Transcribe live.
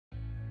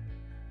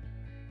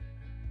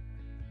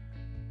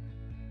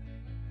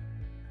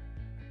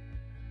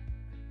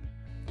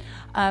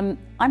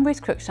I'm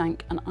Ruth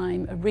Cruickshank and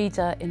I'm a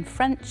reader in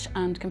French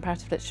and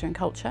Comparative Literature and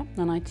Culture,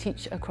 and I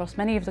teach across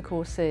many of the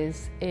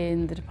courses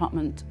in the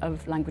Department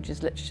of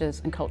Languages,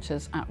 Literatures and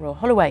Cultures at Royal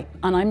Holloway.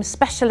 And I'm a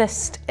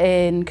specialist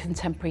in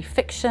contemporary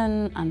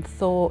fiction and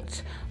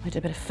thought. I do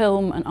a bit of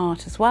film and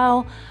art as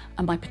well,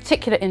 and my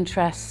particular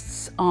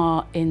interests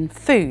are in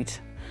food,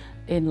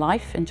 in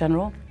life in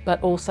general,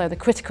 but also the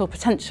critical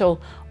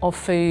potential of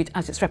food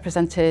as it's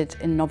represented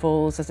in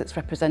novels, as it's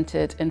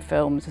represented in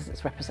films, as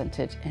it's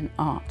represented in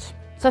art.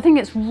 So I think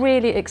it's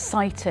really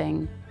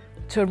exciting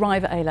to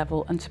arrive at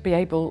A-level and to be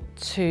able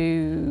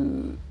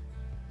to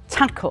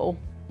tackle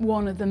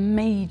one of the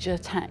major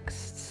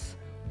texts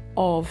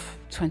of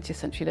 20th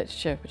century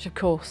literature, which of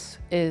course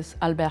is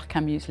Albert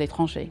Camus'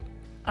 L'Etranger.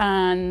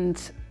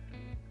 And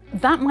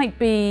that might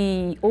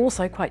be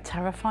also quite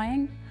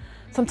terrifying.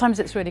 Sometimes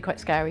it's really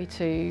quite scary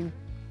to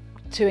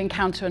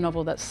encounter a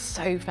novel that's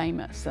so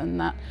famous and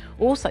that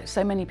also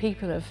so many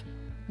people have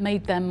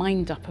made their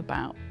mind up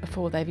about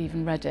before they've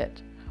even read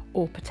it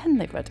or pretend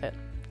they've read it.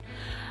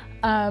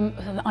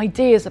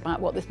 Ideas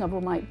about what this novel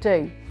might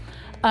do.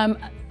 And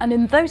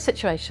in those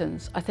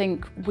situations, I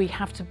think we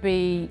have to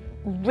be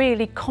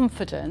really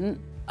confident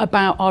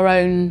about our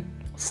own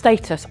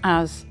status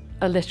as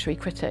a literary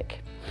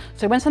critic.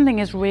 So when something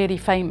is really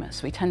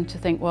famous, we tend to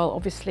think, well,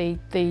 obviously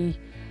the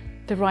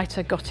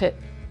writer got it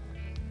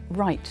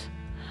right.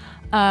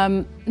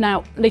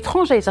 Now,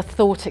 L'Etranger is a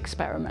thought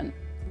experiment.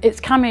 It's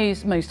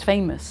Camus' most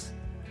famous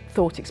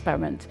thought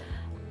experiment.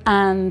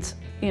 And,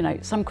 you know,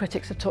 some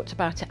critics have talked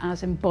about it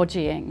as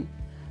embodying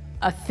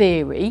a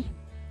theory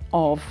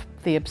of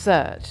the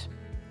absurd.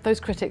 Those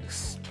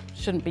critics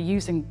shouldn't be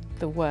using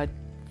the word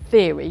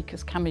theory,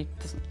 because Camus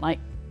doesn't like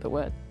the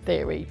word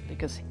theory,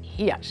 because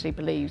he actually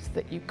believes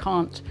that you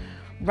can't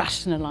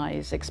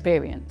rationalise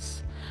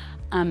experience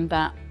and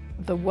that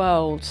the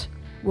world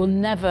will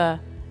never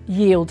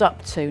yield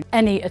up to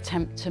any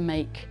attempt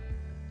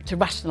to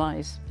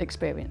rationalise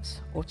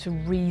experience or to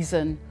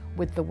reason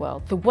with the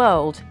world. The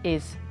world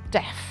is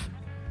deaf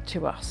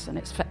to us, and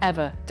it's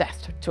forever deaf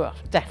to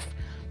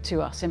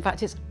us. In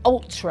fact, it's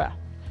ultra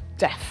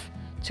deaf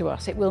to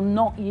us. It will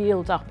not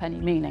yield up any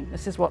meaning.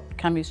 This is what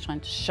Camus is trying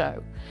to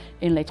show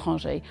in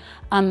L'Etranger.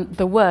 And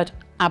the word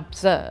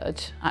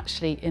absurd,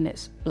 actually in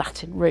its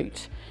Latin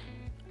root,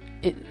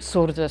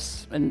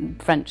 sordidus in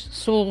French,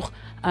 sourd,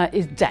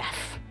 is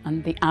deaf,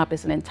 and the ab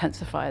is an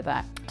intensifier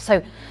there.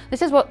 So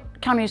this is what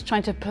Camus is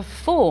trying to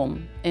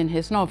perform in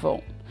his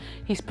novel.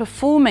 He's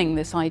performing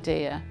this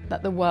idea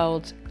that the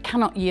world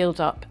cannot yield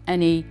up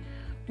any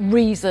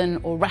reason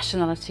or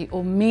rationality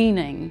or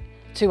meaning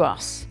to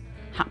us,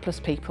 hapless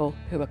people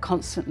who are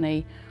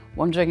constantly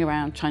wandering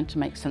around trying to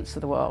make sense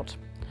of the world.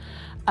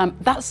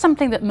 That's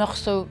something that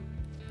Meursault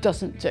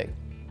doesn't do.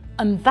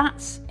 And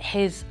that's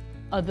his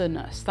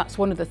otherness. That's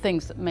one of the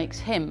things that makes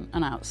him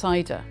an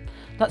outsider.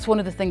 That's one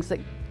of the things that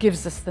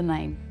gives us the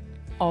name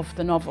of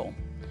the novel.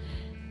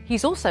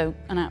 He's also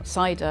an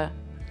outsider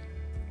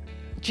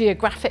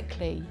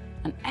geographically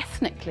and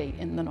ethnically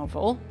in the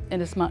novel,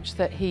 in as much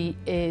that he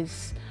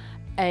is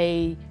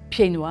a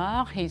pied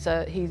noir. He's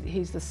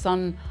the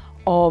son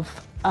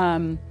of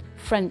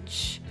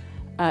French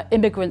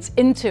immigrants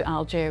into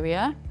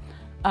Algeria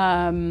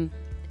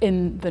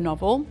in the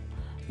novel.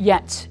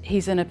 Yet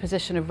he's in a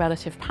position of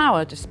relative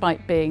power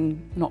despite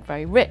being not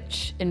very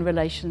rich in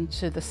relation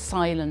to the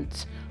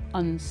silent,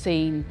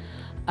 unseen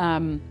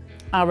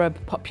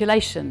Arab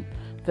population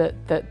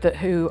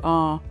who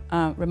are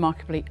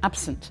remarkably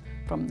absent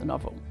from the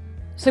novel.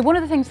 So one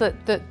of the things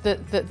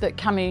that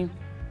Camus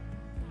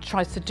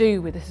tries to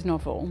do with this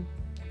novel,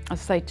 as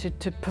I say,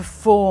 to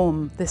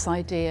perform this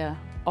idea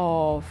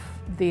of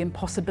the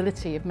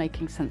impossibility of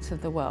making sense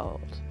of the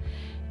world,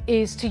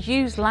 is to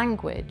use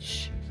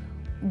language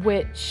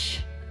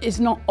which is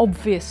not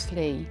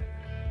obviously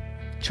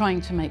trying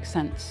to make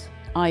sense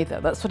either.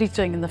 That's what he's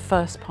doing in the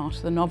first part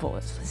of the novel.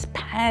 It's this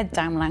pared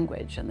down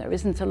language, and there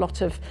isn't a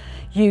lot of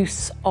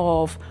use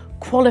of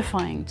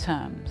qualifying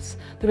terms.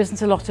 There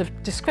isn't a lot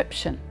of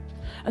description.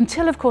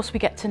 Until, of course, we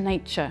get to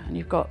nature, and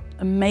you've got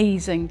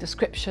amazing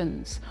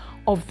descriptions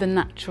of the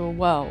natural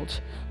world,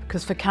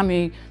 because for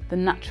Camus, the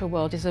natural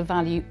world is a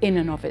value in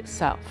and of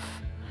itself.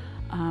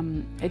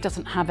 It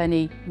doesn't have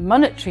any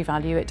monetary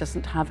value, it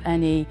doesn't have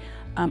any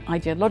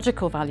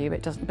ideological value,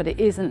 but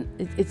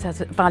it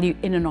has a value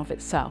in and of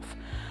itself.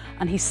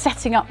 And he's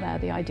setting up there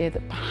the idea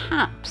that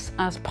perhaps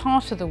as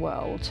part of the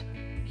world,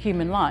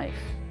 human life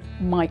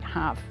might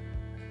have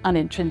an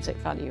intrinsic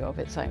value of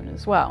its own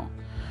as well,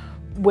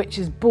 which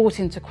is brought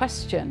into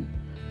question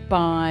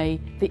by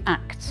the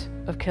act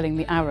of killing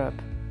the Arab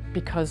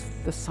because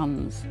the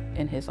sun's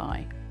in his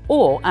eye.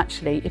 Or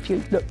actually, if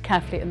you look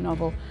carefully at the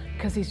novel,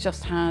 because he's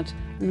just had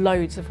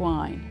loads of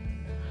wine.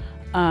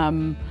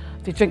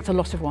 He drinks a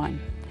lot of wine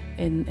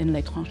in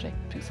L'Etranger,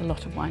 drinks a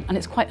lot of wine. And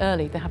it's quite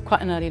early, they have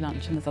quite an early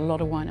lunch and there's a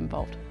lot of wine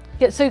involved.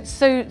 Yeah, so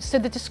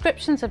the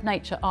descriptions of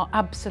nature are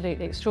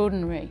absolutely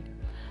extraordinary.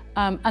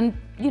 And,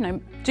 you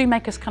know, do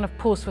make us kind of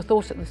pause for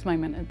thought at this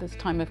moment, at this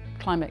time of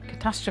climate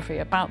catastrophe,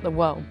 about the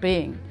world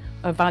being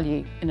a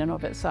value in and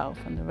of itself,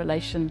 and the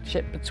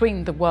relationship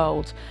between the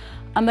world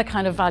and the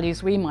kind of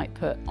values we might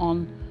put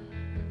on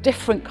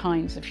different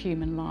kinds of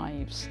human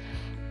lives.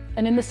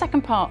 And in the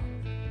second part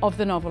of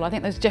the novel, I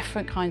think those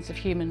different kinds of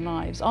human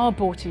lives are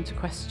brought into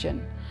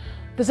question.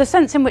 There's a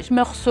sense in which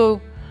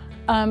Meursault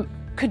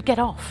could get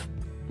off.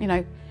 You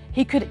know,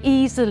 he could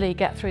easily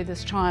get through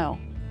this trial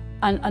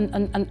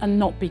and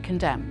not be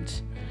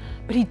condemned.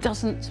 But he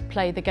doesn't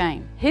play the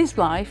game. His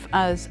life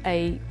as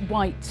a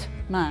white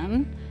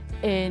man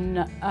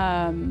in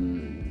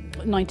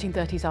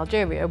 1930s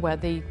Algeria, where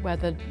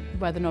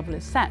the novel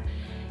is set,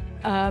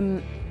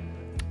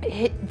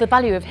 the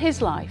value of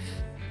his life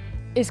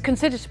is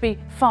considered to be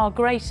far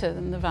greater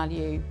than the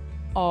value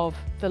of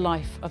the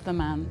life of the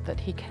man that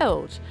he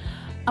killed.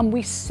 And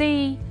we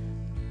see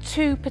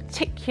two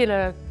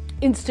particular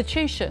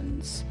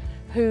institutions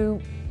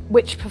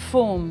which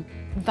perform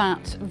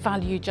that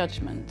value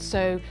judgment.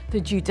 So the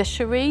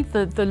judiciary,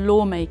 the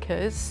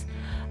lawmakers,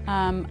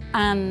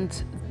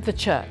 and the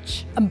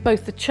church. And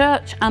both the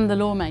church and the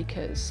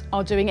lawmakers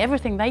are doing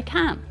everything they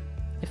can,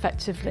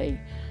 effectively,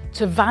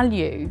 to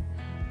value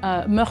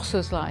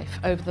Meursault's life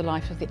over the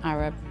life of the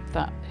Arab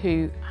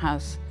who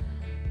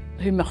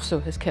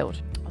Meursault has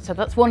killed. So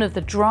that's one of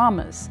the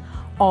dramas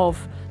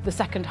of the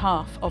second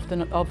half of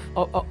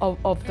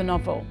the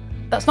novel.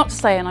 That's not to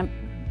say, and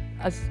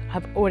as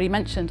I've already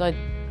mentioned, I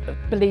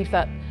believe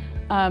that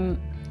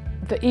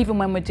that even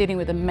when we're dealing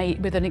with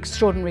an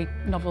extraordinary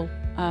novel,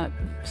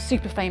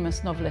 super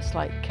famous novelist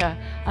like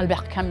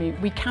Albert Camus,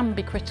 we can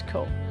be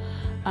critical,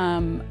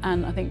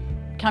 and I think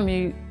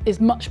Camus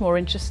is much more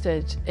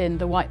interested in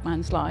the white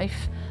man's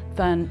life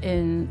than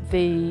in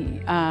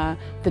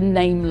the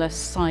nameless,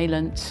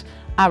 silent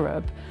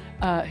Arab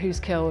who's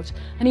killed.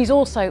 And he's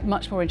also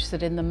much more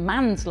interested in the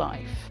man's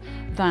life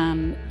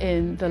than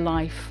in the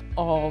life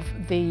of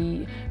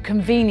the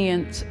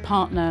convenient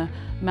partner,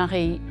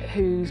 Marie,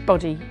 whose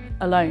body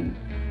alone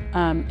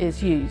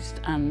is used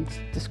and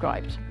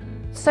described.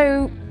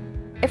 So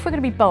if we're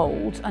going to be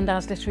bold, and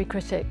as literary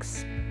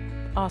critics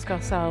ask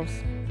ourselves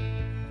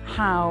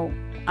how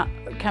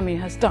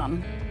Camus has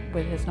done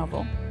with his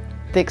novel,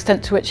 the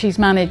extent to which he's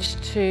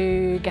managed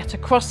to get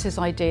across his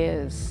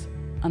ideas,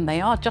 and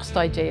they are just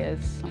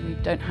ideas, and we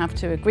don't have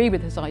to agree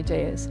with his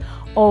ideas,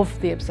 of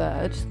the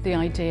absurd, the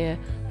idea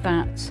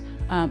that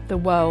the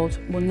world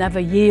will never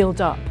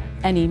yield up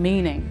any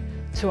meaning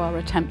to our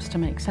attempts to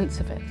make sense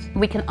of it.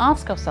 We can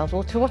ask ourselves,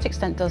 well, to what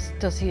extent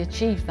does he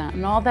achieve that?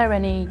 And are there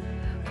any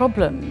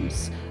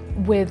problems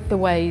with the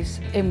ways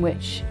in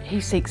which he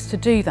seeks to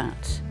do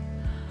that?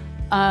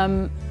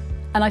 And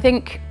I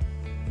think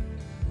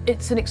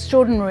it's an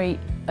extraordinary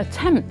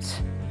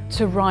attempt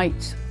to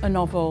write a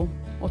novel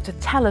or to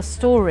tell a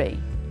story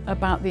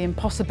about the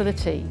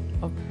impossibility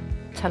of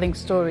telling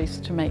stories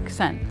to make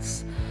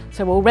sense.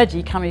 So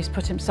already Camus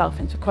put himself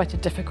into quite a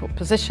difficult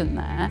position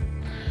there.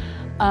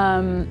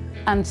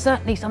 And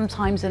certainly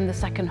sometimes in the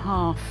second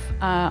half,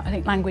 I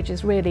think language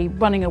is really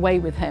running away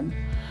with him.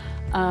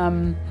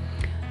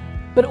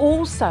 But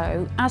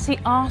also, as he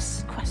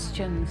asks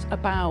questions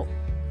about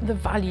the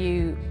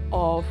value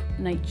of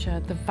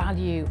nature, the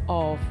value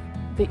of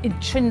the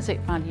intrinsic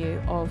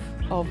value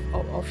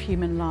of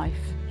human life,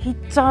 he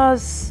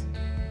does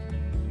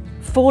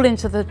fall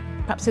into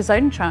perhaps his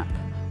own trap,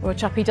 or a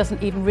trap he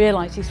doesn't even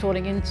realise he's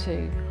falling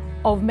into,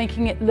 of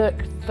making it look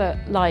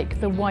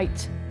like the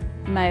white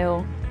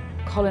male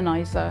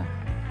coloniser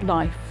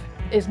life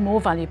is more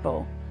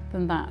valuable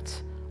than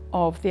that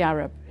of the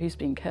Arab who's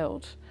been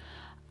killed,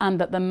 and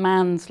that the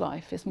man's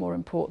life is more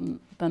important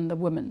than the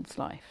woman's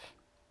life.